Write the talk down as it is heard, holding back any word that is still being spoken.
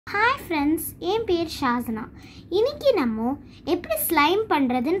Hi friends, என் பேர் ஷாசனா. இன்னைக்கு நம்ம எப்படி ஸ்லைம்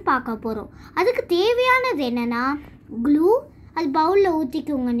பண்ணுறதுன்னு பார்க்க போகிறோம். அதுக்கு தேவையானது என்னென்னா க்ளூ, அது பவுலில்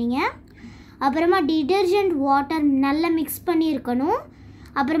ஊற்றிக்கோங்க நீங்கள். அப்புறமா டிடர்ஜென்ட் வாட்டர் நல்லா மிக்ஸ் பண்ணியிருக்கணும்.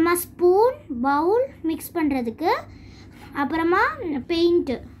 அப்புறமா ஸ்பூன், பவுல் மிக்ஸ் பண்ணுறதுக்கு. அப்புறமா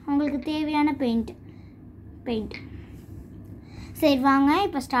பெயிண்ட்டு, உங்களுக்கு தேவையான பெயிண்ட். சரி வாங்க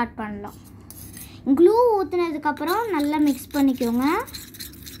இப்போ ஸ்டார்ட் பண்ணலாம். க்ளூ ஊற்றுனதுக்கப்புறம் நல்லா மிக்ஸ் பண்ணிக்கோங்க.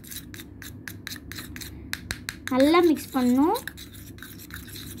 நல்லா மிக்ஸ் பண்ணணும்.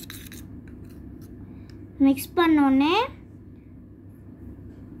 மிக்ஸ் பண்ணோடனே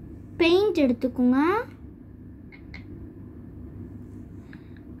பெயிண்ட் எடுத்துக்கோங்க.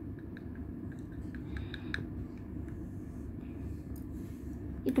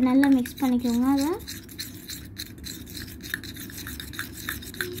 இப்போ நல்லா மிக்ஸ் பண்ணிக்கோங்க. அதை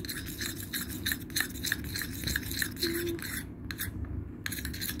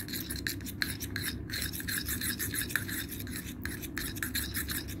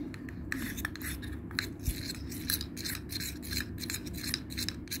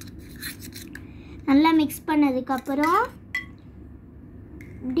நல்லா மிக்ஸ் பண்ணதுக்கப்புறம்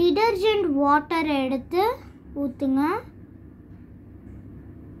டிடர்ஜென்ட் வாட்டர் எடுத்து ஊற்றுங்க.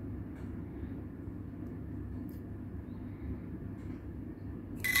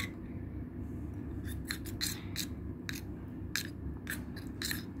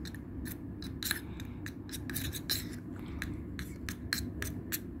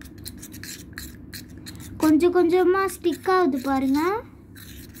 கொஞ்சம் கொஞ்சமாக ஸ்டிக் ஆகுது பாருங்கள்.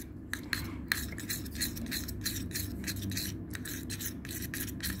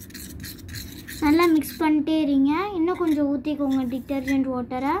 நல்லா மிக்ஸ் பண்ணிட்டே இருங்க. இன்னும் கொஞ்சம் ஊற்றிக்கோங்க டிட்டர்ஜென்ட்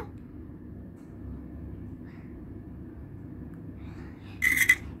வாட்டரை.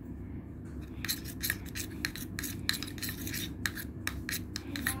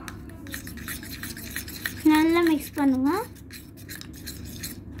 நல்லா மிக்ஸ் பண்ணுங்க.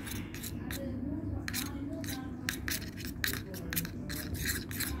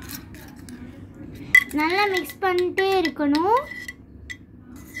 நல்லா மிக்ஸ் பண்ணிட்டே இருக்கணும்.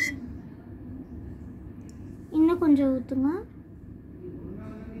 இன்னும் கொஞ்சம் ஊற்றுங்க.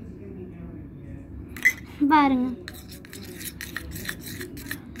 பாருங்க,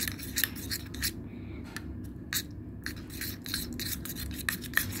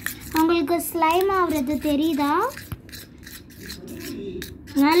 உங்களுக்கு ஸ்லைம் ஆகுறது தெரியுதா?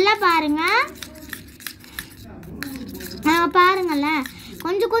 நல்லா பாருங்க. பாருங்களேன்,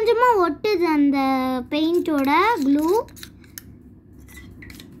 கொஞ்சம் கொஞ்சமாக ஒட்டுது அந்த பெயிண்டோட க்ளூ.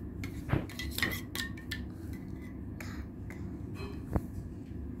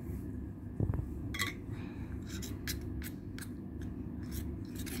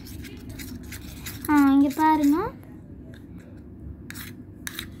 இங்கே பாருங்க,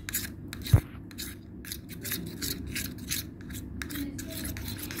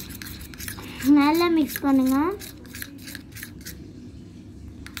 நல்லா மிக்ஸ் பண்ணுங்க.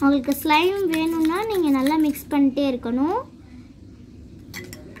 உங்களுக்கு ஸ்லைம் வேணும்னா நீங்கள் நல்லா மிக்ஸ் பண்ணிட்டே இருக்கணும்.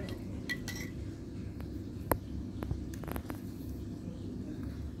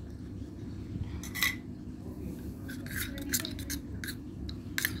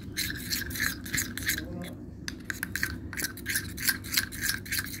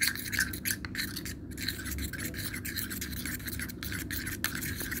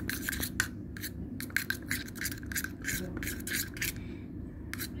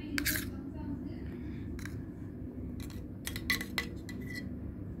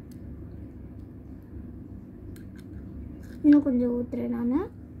 இன்னும் கொஞ்சம் ஊற்றுறேன் நான்.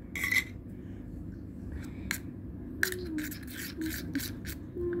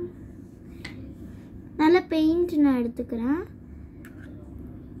 நல்லா பெயிண்ட் நான் எடுத்துக்கிறேன்.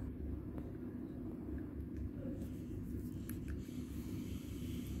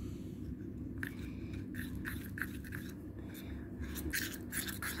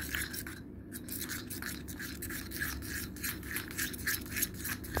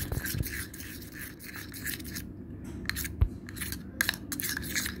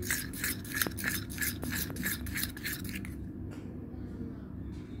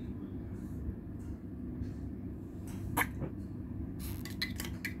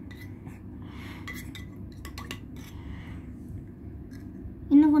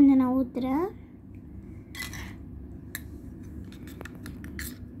 இன்னும் கொஞ்சம் நான் ஊற்றுறேன்.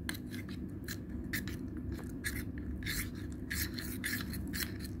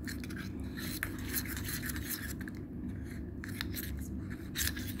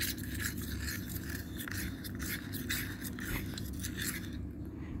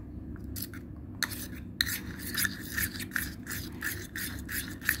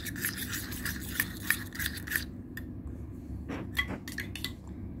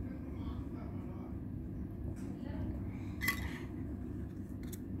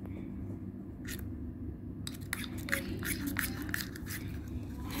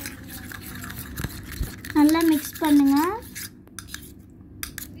 பண்ணுங்க.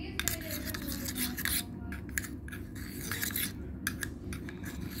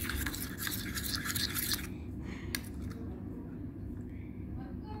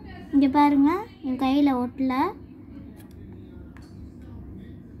 இங்கே பாருங்க, என் கையில் ஒட்டல.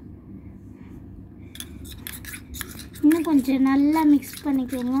 இன்னும் கொஞ்சம் நல்லா மிக்ஸ்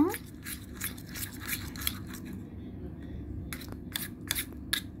பண்ணிக்கோங்க.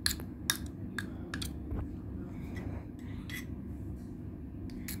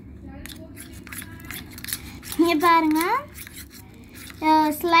 இங்கே பாருங்க,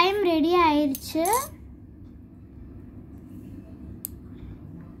 ஸ்லைம் ரெடி ஆயிடுச்சு.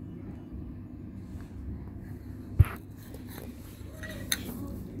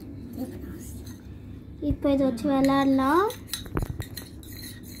 இப்போ இதை வச்சு விளையாடலாம்.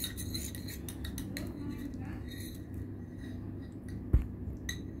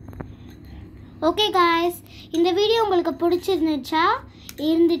 ஓகே காய்ஸ், இந்த வீடியோ உங்களுக்கு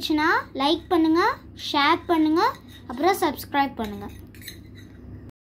பிடிச்சிருந்துச்சுன்னா லைக் பண்ணுங்கள், ஷேர் பண்ணுங்கள், அப்புறம் சப்ஸ்கிரைப் பண்ணுங்கள்.